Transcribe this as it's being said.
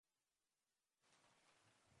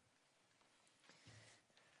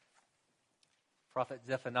Prophet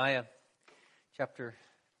Zephaniah, chapter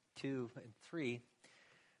 2 and 3.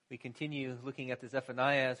 We continue looking at the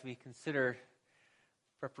Zephaniah as we consider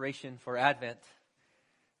preparation for Advent.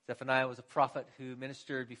 Zephaniah was a prophet who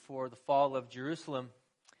ministered before the fall of Jerusalem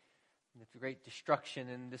and the great destruction.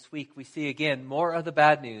 And this week we see again more of the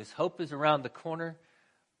bad news. Hope is around the corner,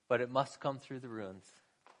 but it must come through the ruins.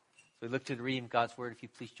 So we look to the reading of God's Word. If you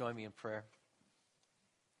please join me in prayer.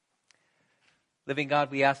 Living God,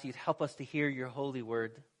 we ask you to help us to hear your holy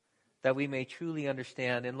word, that we may truly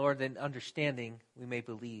understand. And Lord, in understanding, we may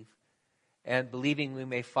believe. And believing, we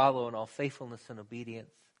may follow in all faithfulness and obedience,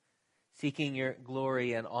 seeking your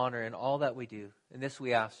glory and honor in all that we do. And this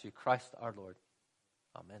we ask through Christ our Lord.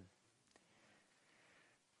 Amen.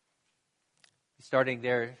 Starting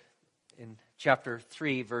there in chapter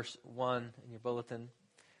 3, verse 1 in your bulletin.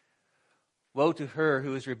 Woe to her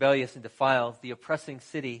who is rebellious and defiled, the oppressing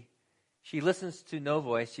city. She listens to no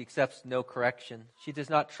voice. She accepts no correction. She does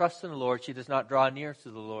not trust in the Lord. She does not draw near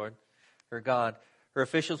to the Lord, her God. Her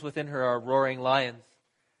officials within her are roaring lions.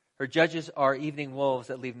 Her judges are evening wolves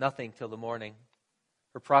that leave nothing till the morning.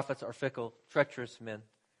 Her prophets are fickle, treacherous men.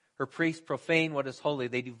 Her priests profane what is holy.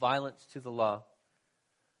 They do violence to the law.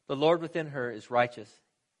 The Lord within her is righteous.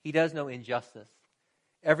 He does no injustice.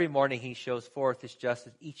 Every morning he shows forth his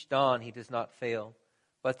justice. Each dawn he does not fail.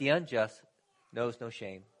 But the unjust knows no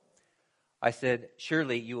shame. I said,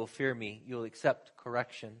 surely you will fear me. You will accept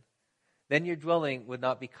correction. Then your dwelling would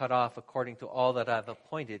not be cut off according to all that I have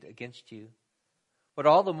appointed against you. But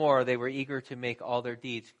all the more they were eager to make all their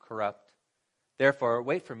deeds corrupt. Therefore,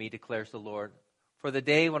 wait for me, declares the Lord, for the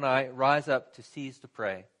day when I rise up to seize the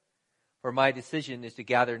prey. For my decision is to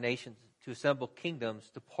gather nations, to assemble kingdoms,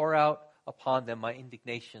 to pour out upon them my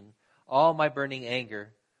indignation, all my burning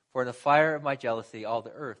anger. For in the fire of my jealousy all the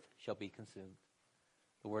earth shall be consumed.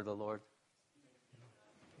 The word of the Lord.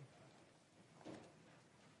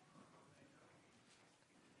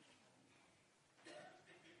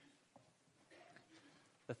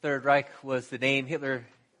 The Third Reich was the name Hitler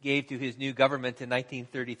gave to his new government in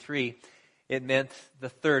 1933. It meant the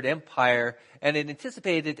Third Empire, and it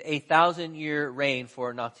anticipated a 1,000-year reign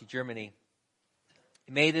for Nazi Germany.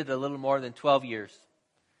 It made it a little more than 12 years.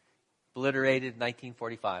 Obliterated in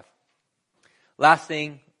 1945.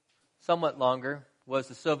 Lasting somewhat longer was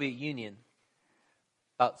the Soviet Union,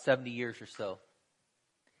 about 70 years or so.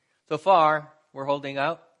 So far, we're holding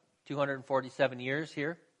out 247 years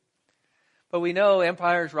here. But we know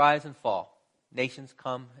empires rise and fall. Nations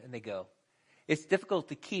come and they go. It's difficult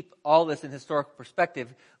to keep all this in historical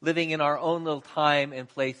perspective, living in our own little time and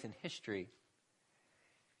place in history.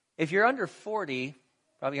 If you're under 40,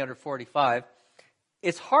 probably under 45,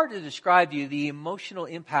 it's hard to describe to you the emotional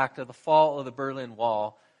impact of the fall of the Berlin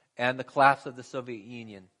Wall and the collapse of the Soviet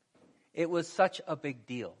Union. It was such a big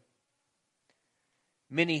deal.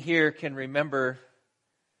 Many here can remember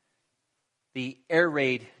the air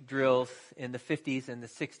raid drills in the 50s and the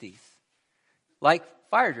 60s. Like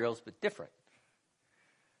fire drills, but different.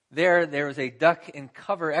 There was a duck and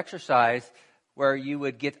cover exercise where you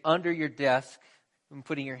would get under your desk and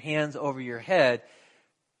putting your hands over your head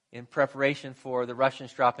in preparation for the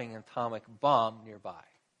Russians dropping an atomic bomb nearby.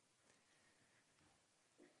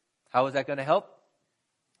 How was that going to help?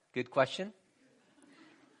 Good question.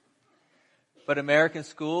 But American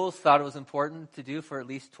schools thought it was important to do for at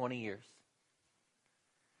least 20 years.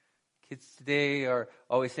 Kids today are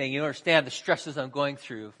always saying, you don't understand the stresses I'm going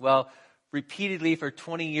through. Well, repeatedly for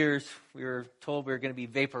 20 years, we were told we were going to be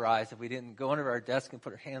vaporized if we didn't go under our desk and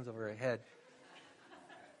put our hands over our head.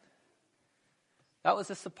 That was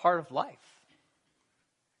just a part of life.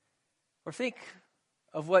 Or think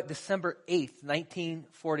of what December 8th,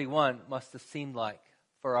 1941 must have seemed like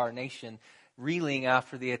for our nation, reeling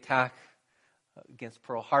after the attack against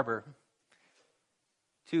Pearl Harbor.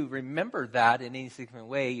 To remember that in any significant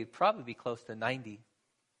way, you'd probably be close to 90.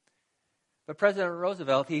 But President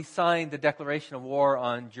Roosevelt, he signed the declaration of war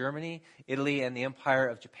on Germany, Italy, and the Empire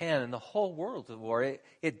of Japan, and the whole world's at war.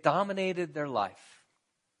 It dominated their life.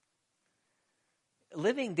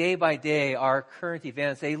 Living day by day, our current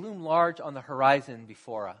events, they loom large on the horizon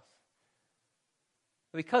before us.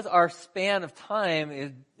 Because our span of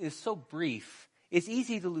time is so brief, it's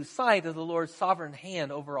easy to lose sight of the Lord's sovereign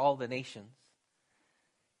hand over all the nations.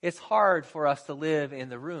 It's hard for us to live in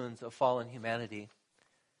the ruins of fallen humanity.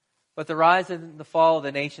 But the rise and the fall of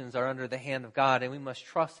the nations are under the hand of God, and we must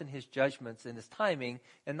trust in his judgments and his timing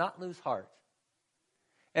and not lose heart.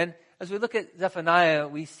 And as we look at Zephaniah,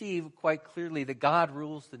 we see quite clearly that God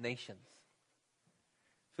rules the nations.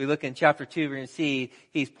 If we look in chapter 2, we're going to see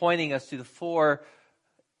he's pointing us to the four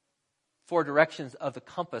directions of the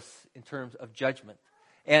compass in terms of judgment.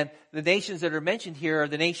 And the nations that are mentioned here are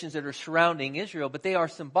the nations that are surrounding Israel, but they are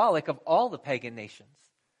symbolic of all the pagan nations.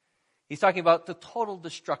 He's talking about the total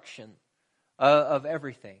destruction of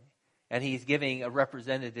everything. And he's giving a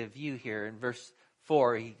representative view here. In verse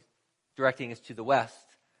 4, he's directing us to the west.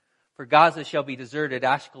 For Gaza shall be deserted,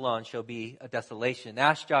 Ashkelon shall be a desolation.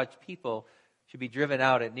 Ashdod's people shall be driven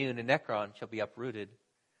out at noon, and Ekron shall be uprooted.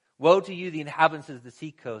 Woe to you, the inhabitants of the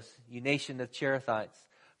seacoast, you nation of Cherethites.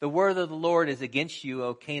 The word of the Lord is against you,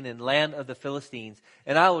 O Canaan, land of the Philistines,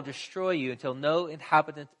 and I will destroy you until no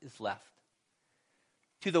inhabitant is left.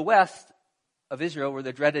 To the west of Israel were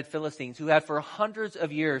the dreaded Philistines, who had for hundreds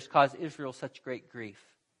of years caused Israel such great grief.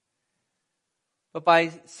 But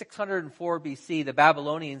by 604 BC, the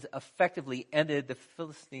Babylonians effectively ended the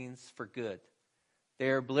Philistines for good. They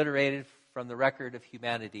are obliterated from the record of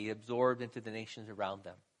humanity, absorbed into the nations around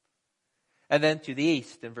them. And then to the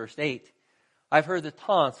east, in verse 8, I've heard the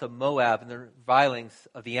taunts of Moab and the revilings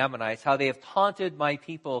of the Ammonites, how they have taunted my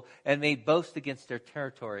people and made boast against their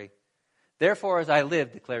territory. Therefore, as I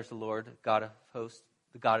live, declares the Lord, God of hosts,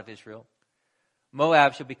 the God of Israel,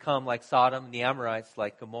 Moab shall become like Sodom, and the Amorites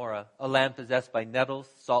like Gomorrah, a land possessed by nettles,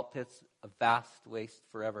 salt pits, a vast waste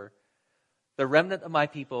forever. The remnant of my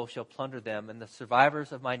people shall plunder them, and the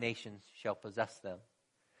survivors of my nations shall possess them.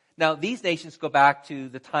 Now, these nations go back to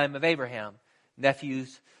the time of Abraham,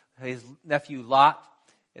 his nephew Lot,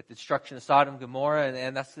 at the destruction of Sodom and Gomorrah,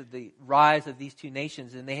 and that's the rise of these two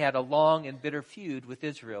nations, and they had a long and bitter feud with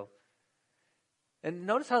Israel. And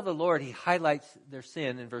notice how the Lord, he highlights their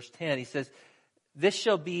sin in verse 10. He says, this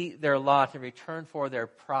shall be their lot in return for their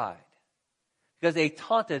pride, because they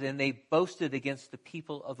taunted and they boasted against the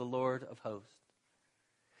people of the Lord of hosts.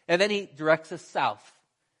 And then he directs us south.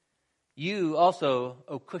 You also,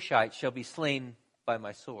 O Cushites, shall be slain by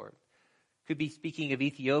my sword. Could be speaking of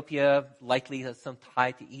Ethiopia, likely has some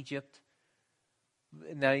tie to Egypt.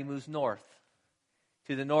 And now he moves north.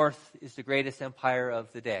 To the north is the greatest empire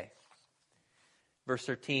of the day. Verse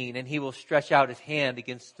 13, and he will stretch out his hand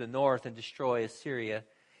against the north and destroy Assyria.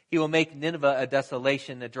 He will make Nineveh a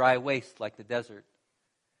desolation, a dry waste like the desert.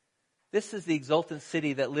 This is the exultant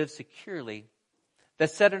city that lives securely,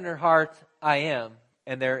 that said in her heart, I am,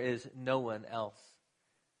 and there is no one else.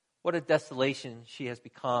 What a desolation she has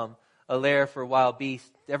become, a lair for wild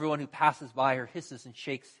beasts. Everyone who passes by her hisses and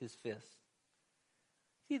shakes his fist.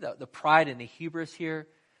 See the pride and the hubris here?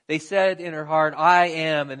 They said in her heart, I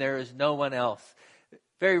am, and there is no one else.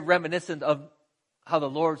 Very reminiscent of how the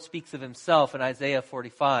Lord speaks of himself in Isaiah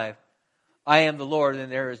 45. I am the Lord,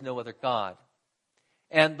 and there is no other God.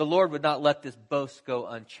 And the Lord would not let this boast go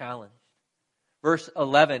unchallenged. Verse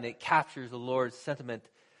 11, it captures the Lord's sentiment.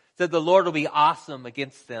 It said, the Lord will be awesome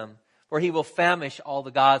against them, for he will famish all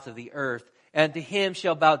the gods of the earth, and to him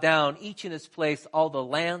shall bow down, each in his place, all the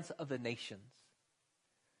lands of the nations.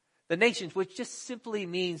 The nations, which just simply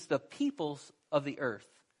means the peoples of the earth.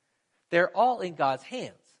 They're all in God's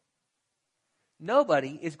hands.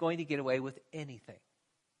 Nobody is going to get away with anything.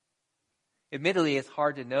 Admittedly, it's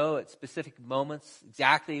hard to know at specific moments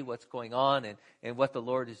exactly what's going on and what the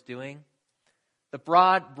Lord is doing. The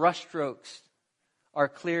broad brushstrokes are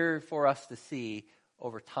clear for us to see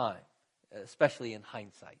over time, especially in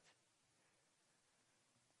hindsight.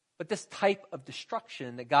 But this type of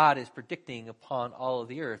destruction that God is predicting upon all of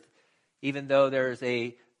the earth, even though there is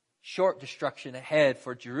a short destruction ahead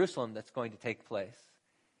for Jerusalem that's going to take place.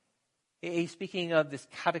 He's speaking of this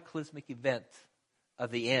cataclysmic event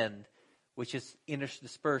of the end, which is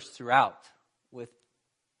interspersed throughout with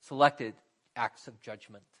selected acts of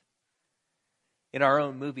judgment. In our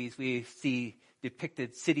own movies, we see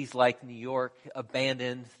depicted cities like New York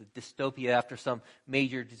abandoned, dystopia after some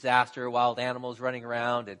major disaster, wild animals running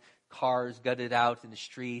around and cars gutted out in the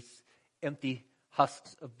streets, empty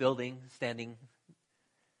husks of buildings standing.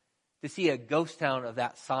 To see a ghost town of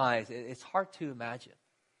that size, it's hard to imagine.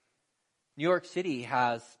 New York City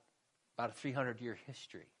has about a 300-year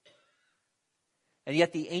history. And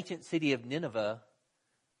yet the ancient city of Nineveh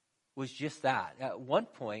was just that. At one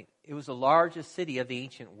point, it was the largest city of the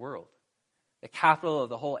ancient world, the capital of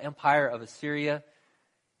the whole empire of Assyria.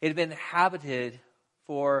 It had been inhabited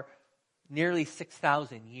for nearly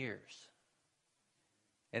 6,000 years.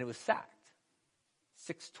 And it was sacked,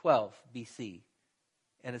 612 BC.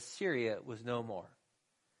 And Assyria was no more.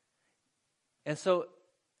 And so,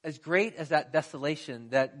 as great as that desolation,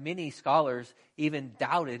 that many scholars even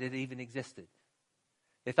doubted it even existed.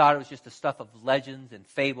 They thought it was just the stuff of legends and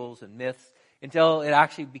fables and myths until it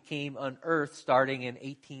actually became unearthed starting in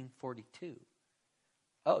 1842.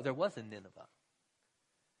 Oh, there was a Nineveh.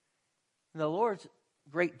 In the Lord's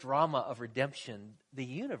great drama of redemption, the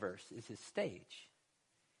universe is his stage.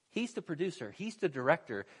 He's the producer. He's the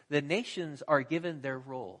director. The nations are given their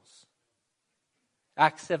roles.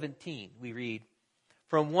 Acts 17, we read,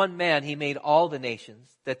 "From one man he made all the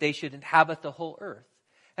nations, that they should inhabit the whole earth.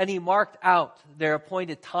 And he marked out their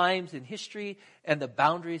appointed times in history and the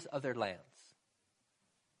boundaries of their lands."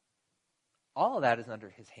 All of that is under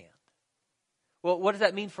his hand. Well, what does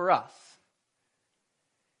that mean for us?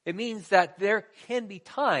 It means that there can be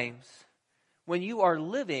times when you are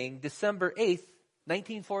living December 8th,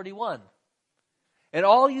 1941, and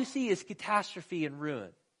all you see is catastrophe and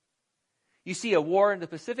ruin. You see a war in the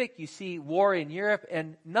Pacific, you see war in Europe,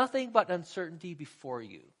 and nothing but uncertainty before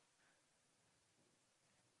you.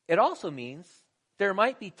 It also means there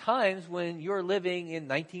might be times when you're living in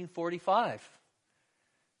 1945,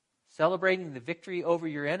 celebrating the victory over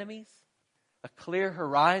your enemies, a clear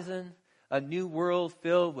horizon, a new world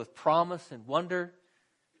filled with promise and wonder,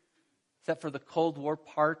 except for the Cold War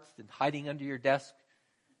parts and hiding under your desk.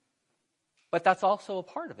 But that's also a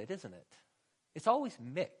part of it, isn't it? It's always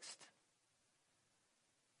mixed.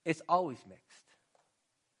 It's always mixed.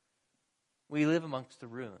 We live amongst the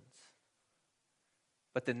ruins.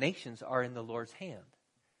 But the nations are in the Lord's hand.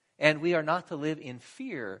 And we are not to live in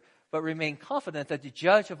fear, but remain confident that the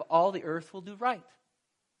judge of all the earth will do right.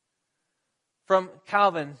 From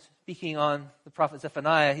Calvin, speaking on the prophet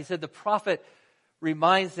Zephaniah, he said, "The prophet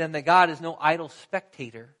reminds them that God is no idle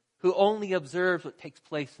spectator who only observes what takes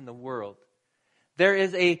place in the world. There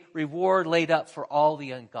is a reward laid up for all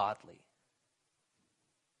the ungodly."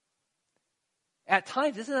 At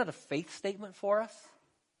times, isn't that a faith statement for us?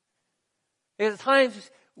 At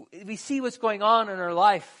times, we see what's going on in our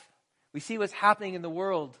life. We see what's happening in the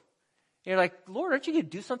world. And you're like, "Lord, aren't you going to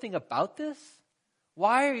do something about this?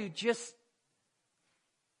 Why are you just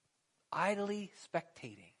idly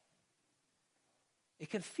spectating?" It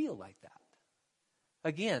can feel like that.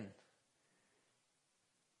 Again,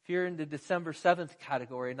 if you're in the December 7th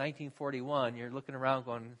category in 1941, you're looking around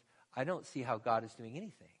going, "I don't see how God is doing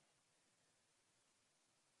anything."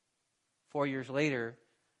 4 years later,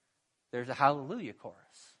 there's a hallelujah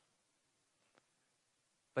chorus.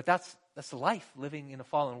 But that's life living in a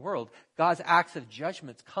fallen world. God's acts of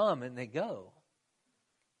judgments come and they go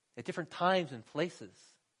at different times and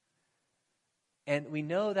places. And we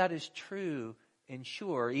know that is true and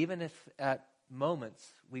sure, even if at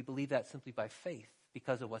moments we believe that simply by faith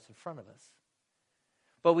because of what's in front of us.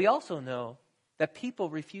 But we also know that people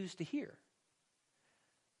refuse to hear.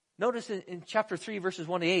 Notice in chapter 3, verses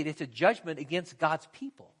 1 to 8, it's a judgment against God's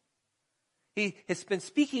people. He has been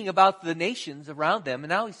speaking about the nations around them, and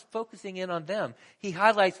now he's focusing in on them. He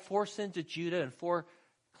highlights 4 sins of Judah and 4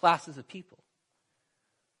 classes of people.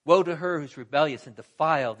 "Woe to her who's rebellious and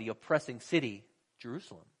defile the oppressing city,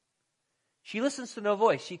 Jerusalem. She listens to no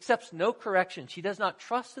voice. She accepts no correction. She does not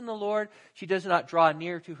trust in the Lord. She does not draw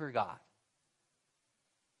near to her God."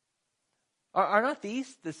 Are not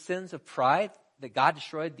these the sins of pride that God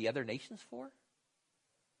destroyed the other nations for?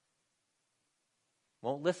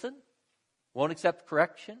 Won't listen, won't accept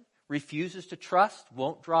correction, refuses to trust,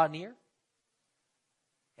 won't draw near.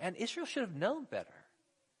 And Israel should have known better.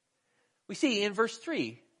 We see in verse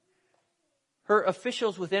 3, her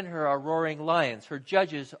officials within her are roaring lions. Her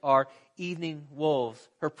judges are evening wolves.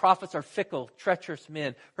 Her prophets are fickle, treacherous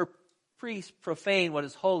men. Her priests profane what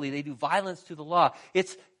is holy. They do violence to the law.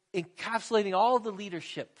 It's encapsulating all of the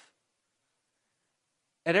leadership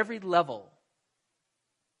at every level.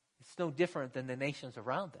 It's no different than the nations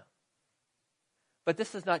around them. But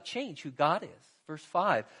this does not change who God is. Verse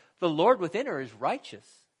 5, "The Lord within her is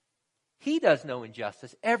righteous. He does no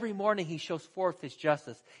injustice. Every morning he shows forth his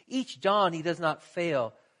justice. Each dawn he does not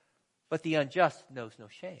fail, but the unjust knows no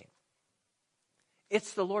shame."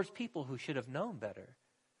 It's the Lord's people who should have known better,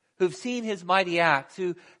 who've seen his mighty acts,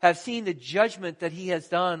 who have seen the judgment that he has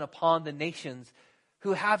done upon the nations,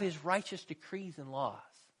 who have his righteous decrees and laws.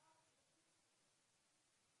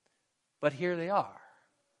 But here they are,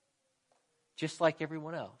 just like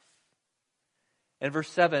everyone else. In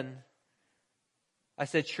verse 7, I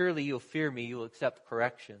said, "Surely you'll fear me, you'll accept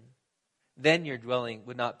correction. Then your dwelling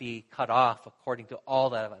would not be cut off according to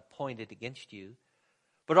all that I've appointed against you."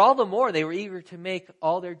 But all the more they were eager to make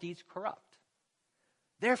all their deeds corrupt.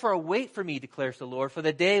 "Therefore wait for me, declares the Lord, for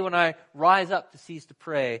the day when I rise up to cease to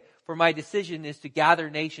pray. For my decision is to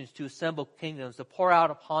gather nations, to assemble kingdoms, to pour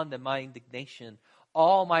out upon them my indignation,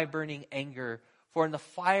 all my burning anger. For in the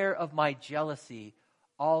fire of my jealousy,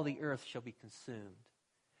 all the earth shall be consumed."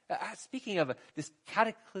 Speaking of this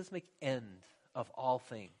cataclysmic end of all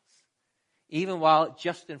things, even while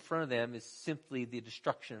just in front of them is simply the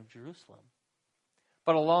destruction of Jerusalem.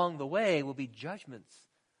 But along the way will be judgments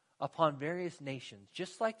upon various nations,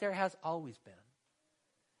 just like there has always been.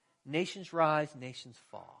 nations rise, nations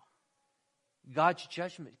fall. God's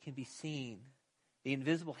judgment can be seen, the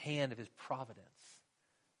invisible hand of his providence,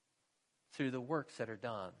 through the works that are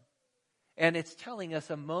done. And it's telling us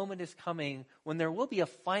a moment is coming when there will be a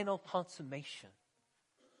final consummation,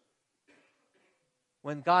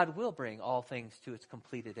 when God will bring all things to its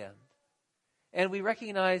completed end. And we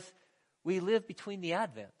recognize we live between the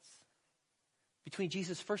Advents, between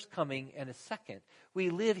Jesus' first coming and his second. We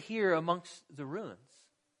live here amongst the ruins.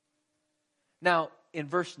 Now, in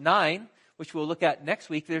verse 9, which we'll look at next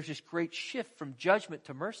week, there's this great shift from judgment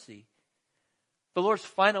to mercy. The Lord's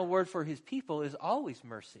final word for his people is always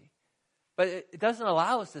mercy. But it doesn't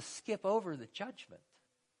allow us to skip over the judgment.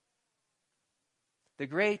 The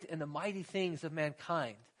great and the mighty things of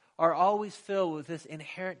mankind are always filled with this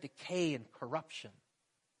inherent decay and corruption.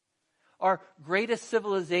 Our greatest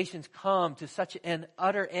civilizations come to such an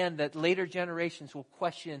utter end that later generations will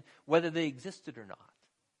question whether they existed or not.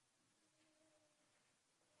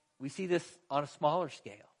 We see this on a smaller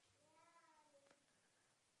scale.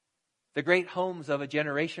 The great homes of a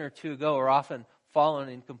generation or two ago are often fallen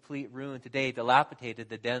in complete ruin today, dilapidated,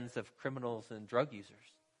 the dens of criminals and drug users.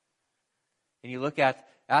 And you look at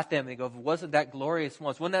them and you go, wasn't that glorious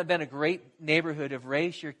once? Wouldn't that have been a great neighborhood to have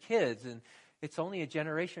raised your kids? And it's only a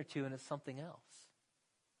generation or two and it's something else.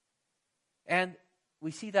 And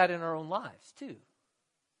we see that in our own lives too.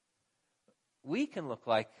 We can look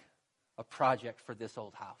like a project for this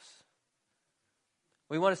old house.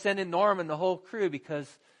 We want to send in Norm and the whole crew because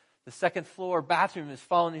the second floor bathroom has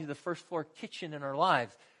fallen into the first floor kitchen in our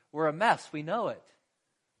lives. We're a mess. We know it.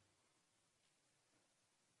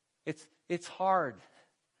 It's hard.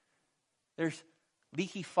 There's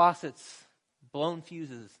leaky faucets, blown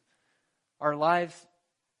fuses. Our lives,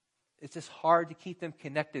 it's just hard to keep them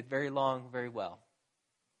connected very long, very well.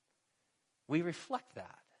 We reflect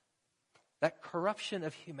that corruption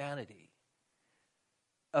of humanity,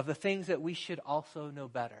 of the things that we should also know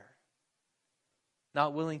better.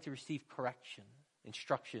 Not willing to receive correction,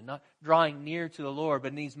 instruction, not drawing near to the Lord, but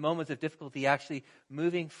in these moments of difficulty actually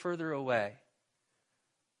moving further away,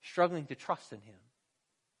 struggling to trust in him.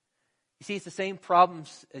 You see, it's the same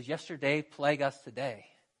problems as yesterday plague us today.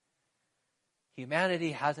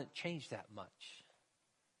 Humanity hasn't changed that much.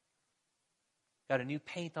 Got a new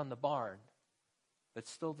paint on the barn, but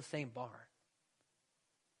still the same barn.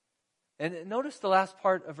 And notice the last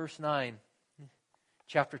part of verse 9,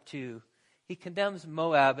 chapter 2. He condemns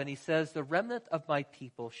Moab and he says, the remnant of my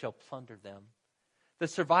people shall plunder them. The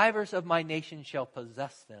survivors of my nation shall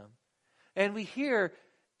possess them. And we hear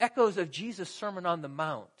echoes of Jesus' Sermon on the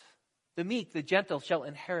Mount. The meek, the gentle shall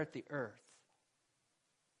inherit the earth.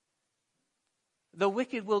 The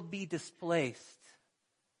wicked will be displaced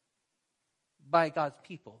by God's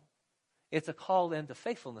people. It's a call then to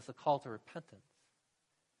faithfulness, a call to repentance.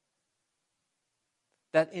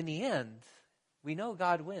 That in the end, we know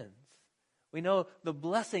God wins. We know the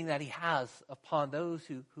blessing that he has upon those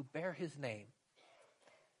who bear his name.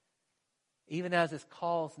 Even as it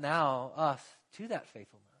calls now us to that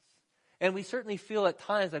faithfulness. And we certainly feel at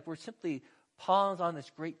times like we're simply pawns on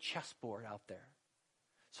this great chessboard out there.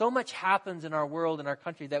 So much happens in our world, in our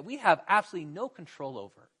country, that we have absolutely no control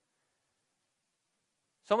over.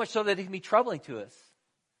 So much so that it can be troubling to us.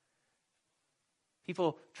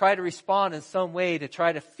 People try to respond in some way to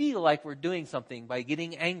try to feel like we're doing something by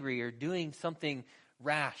getting angry or doing something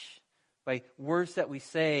rash, by words that we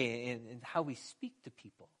say and how we speak to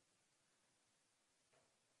people.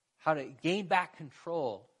 How to gain back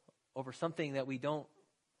control over something that we don't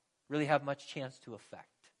really have much chance to affect.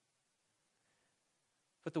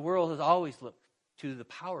 But the world has always looked to the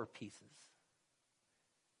power pieces.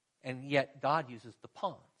 And yet God uses the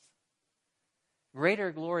pawns.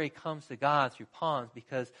 Greater glory comes to God through pawns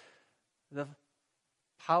because the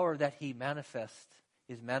power that he manifests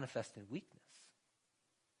is manifest in weakness.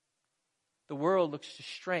 The world looks to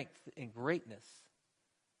strength and greatness,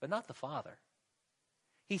 but not the Father.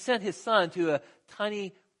 He sent his son to a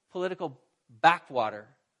tiny political backwater,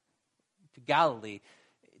 to Galilee,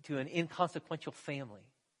 to an inconsequential family.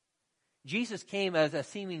 Jesus came as a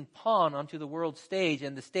seeming pawn onto the world stage,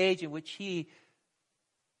 and the stage in which he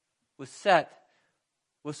was set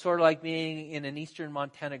was sort of like being in an eastern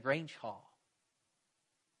Montana Grange Hall.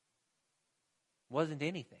 Wasn't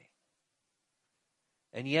anything.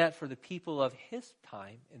 And yet, for the people of his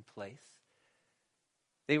time and place,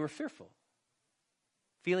 they were fearful,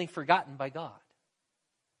 feeling forgotten by God.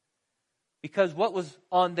 Because what was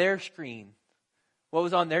on their screen, what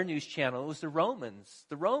was on their news channel, it was the Romans,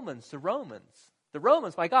 the Romans, the Romans. The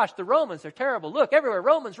Romans, my gosh, the Romans, they're terrible. Look, everywhere,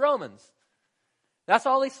 Romans, Romans. That's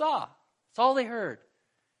all they saw. That's all they heard.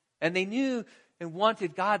 And they knew and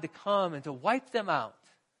wanted God to come and to wipe them out.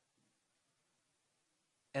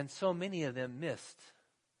 And so many of them missed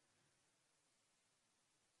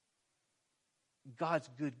God's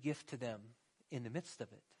good gift to them in the midst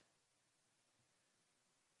of it,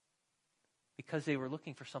 because they were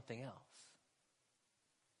looking for something else.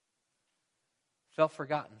 Felt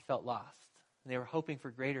forgotten, felt lost. And they were hoping for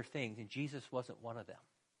greater things, and Jesus wasn't one of them.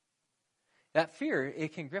 That fear,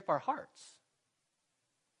 it can grip our hearts.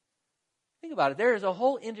 Think about it. There is a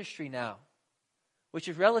whole industry now, which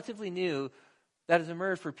is relatively new, that has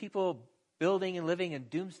emerged for people building and living in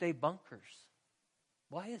doomsday bunkers.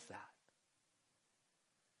 Why is that?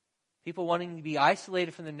 People wanting to be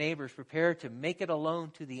isolated from the neighbors, prepared to make it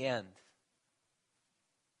alone to the end.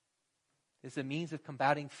 It's a means of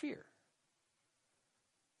combating fear.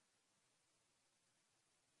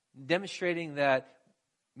 Demonstrating that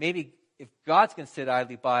maybe if God's going to sit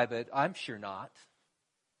idly by, but I'm sure not.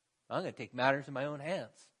 I'm going to take matters in my own hands.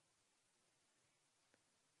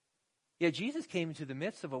 Yet Jesus came into the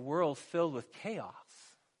midst of a world filled with chaos,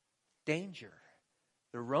 danger,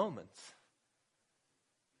 the Romans,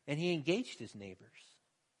 and he engaged his neighbors.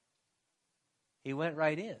 He went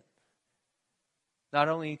right in, not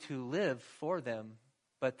only to live for them,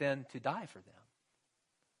 but then to die for them.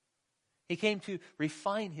 He came to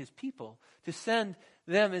refine his people, to send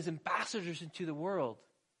them as ambassadors into the world.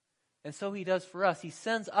 And so he does for us. He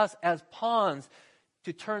sends us as pawns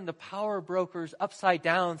to turn the power brokers upside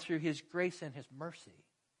down through his grace and his mercy.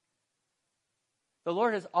 The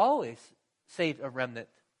Lord has always saved a remnant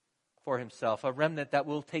for himself, a remnant that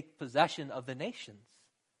will take possession of the nations.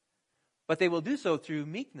 But they will do so through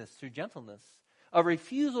meekness, through gentleness, a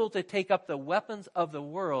refusal to take up the weapons of the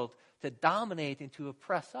world to dominate and to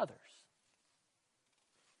oppress others.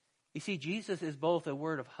 You see, Jesus is both a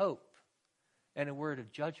word of hope and a word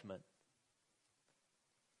of judgment.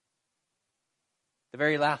 The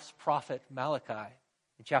very last prophet, Malachi,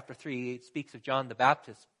 in chapter 3, it speaks of John the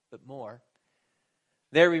Baptist, but more.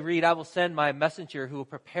 There we read, I will send my messenger who will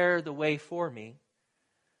prepare the way for me.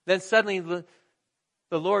 Then suddenly the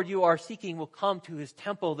Lord you are seeking will come to his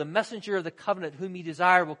temple. The messenger of the covenant whom you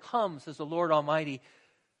desire will come, says the Lord Almighty.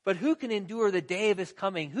 But who can endure the day of his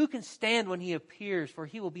coming? Who can stand when he appears? For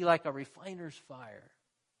he will be like a refiner's fire.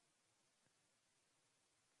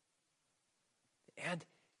 And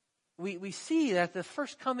we see that the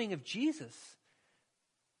first coming of Jesus,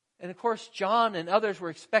 and of course John and others were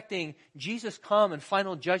expecting Jesus come and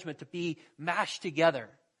final judgment to be mashed together.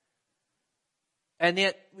 And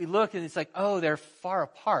yet we look and it's like, oh, they're far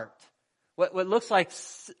apart. What looks like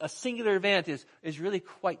a singular event is really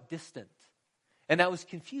quite distant. And that was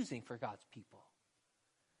confusing for God's people,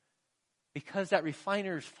 because that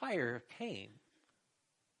refiner's fire came,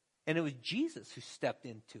 and it was Jesus who stepped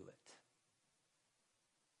into it.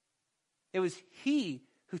 It was he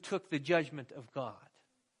who took the judgment of God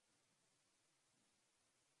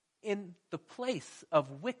in the place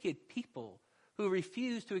of wicked people who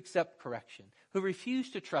refused to accept correction, who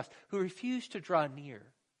refused to trust, who refused to draw near.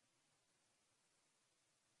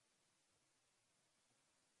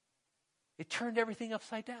 It turned everything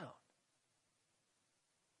upside down.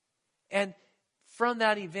 And from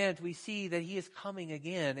that event, we see that he is coming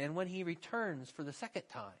again. And when he returns for the second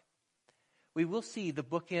time, we will see the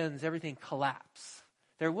bookends, everything collapse.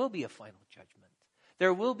 There will be a final judgment.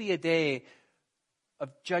 There will be a day of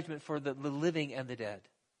judgment for the living and the dead.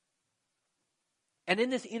 And in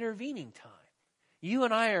this intervening time, you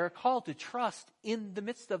and I are called to trust in the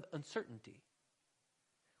midst of uncertainty,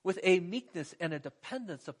 with a meekness and a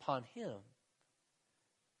dependence upon him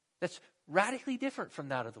that's radically different from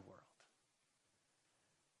that of the world.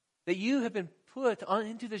 That you have been put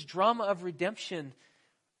into this drama of redemption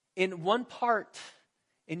in one part,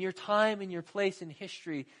 in your time, in your place in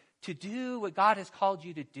history, to do what God has called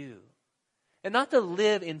you to do. And not to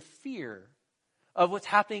live in fear of what's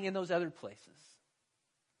happening in those other places.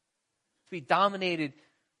 To be dominated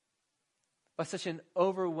by such an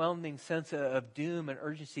overwhelming sense of doom and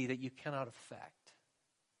urgency that you cannot affect.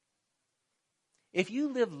 If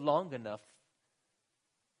you live long enough,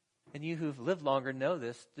 and you who've lived longer know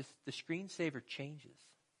this, the screensaver changes.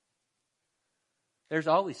 There's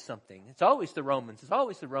always something. It's always the Romans. It's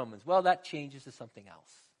always the Romans. Well, that changes to something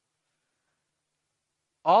else.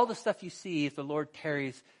 All the stuff you see, if the Lord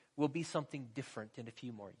tarries, will be something different in a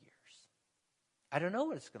few more years. I don't know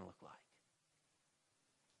what it's going to look like.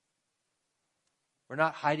 We're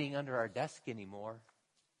not hiding under our desk anymore,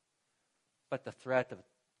 but the threat of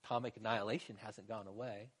atomic annihilation hasn't gone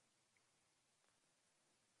away.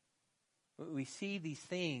 We see these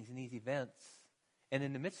things and these events, and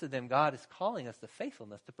in the midst of them, God is calling us to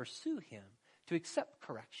faithfulness, to pursue him, to accept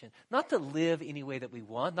correction, not to live any way that we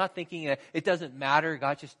want, not thinking that it doesn't matter,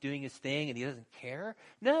 God's just doing his thing and he doesn't care.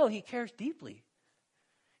 No, he cares deeply.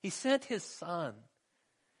 He sent his Son,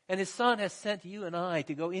 and his Son has sent you and I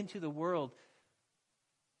to go into the world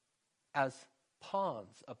as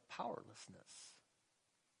pawns of powerlessness.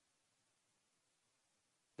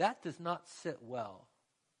 That does not sit well,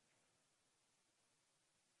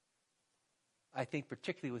 I think,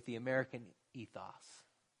 particularly with the American ethos,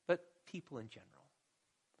 but people in general.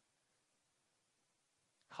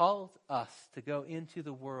 Called us to go into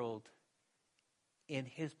the world in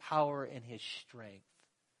his power and his strength,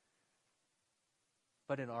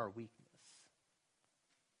 but in our weakness.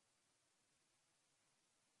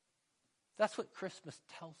 That's what Christmas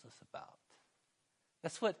tells us about.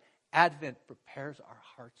 That's what Advent prepares our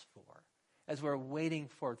hearts for as we're waiting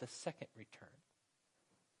for the second return.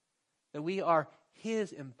 That we are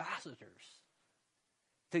his ambassadors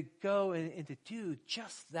to go and to do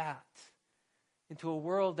just that into a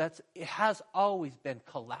world it has always been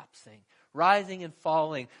collapsing, rising and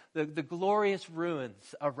falling, the glorious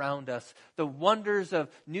ruins around us, the wonders of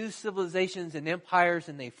new civilizations and empires,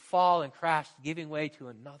 and they fall and crash, giving way to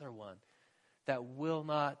another one that will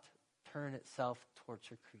not turn itself towards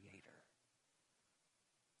her Creator.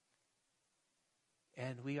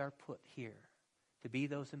 And we are put here to be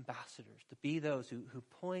those ambassadors, to be those who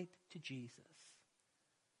point to Jesus,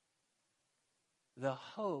 the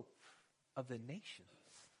hope of the nations,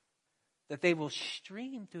 that they will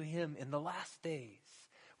stream to him in the last days,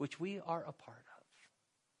 which we are a part of.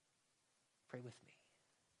 Pray with me.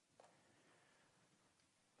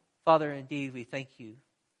 Father, indeed, we thank you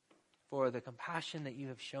for the compassion that you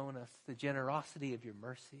have shown us, the generosity of your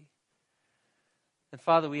mercy. And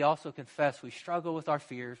Father, we also confess we struggle with our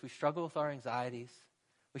fears, we struggle with our anxieties,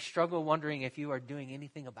 we struggle wondering if you are doing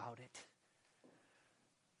anything about it.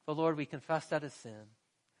 But Lord, we confess that as sin,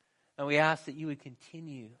 and we ask that you would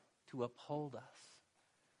continue to uphold us.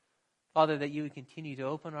 Father, that you would continue to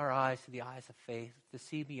open our eyes to the eyes of faith, to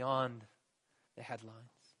see beyond the headlines.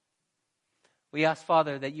 We ask,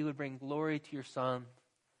 Father, that you would bring glory to your Son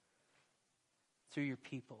through your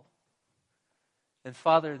people. And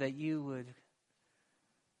Father, that you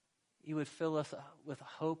would fill us with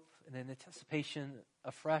hope and an anticipation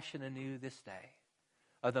afresh and anew this day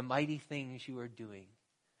of the mighty things you are doing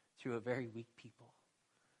through a very weak people.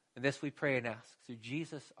 And this we pray and ask through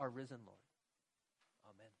Jesus, our risen Lord.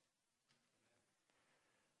 Amen.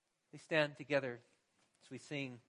 We stand together as we sing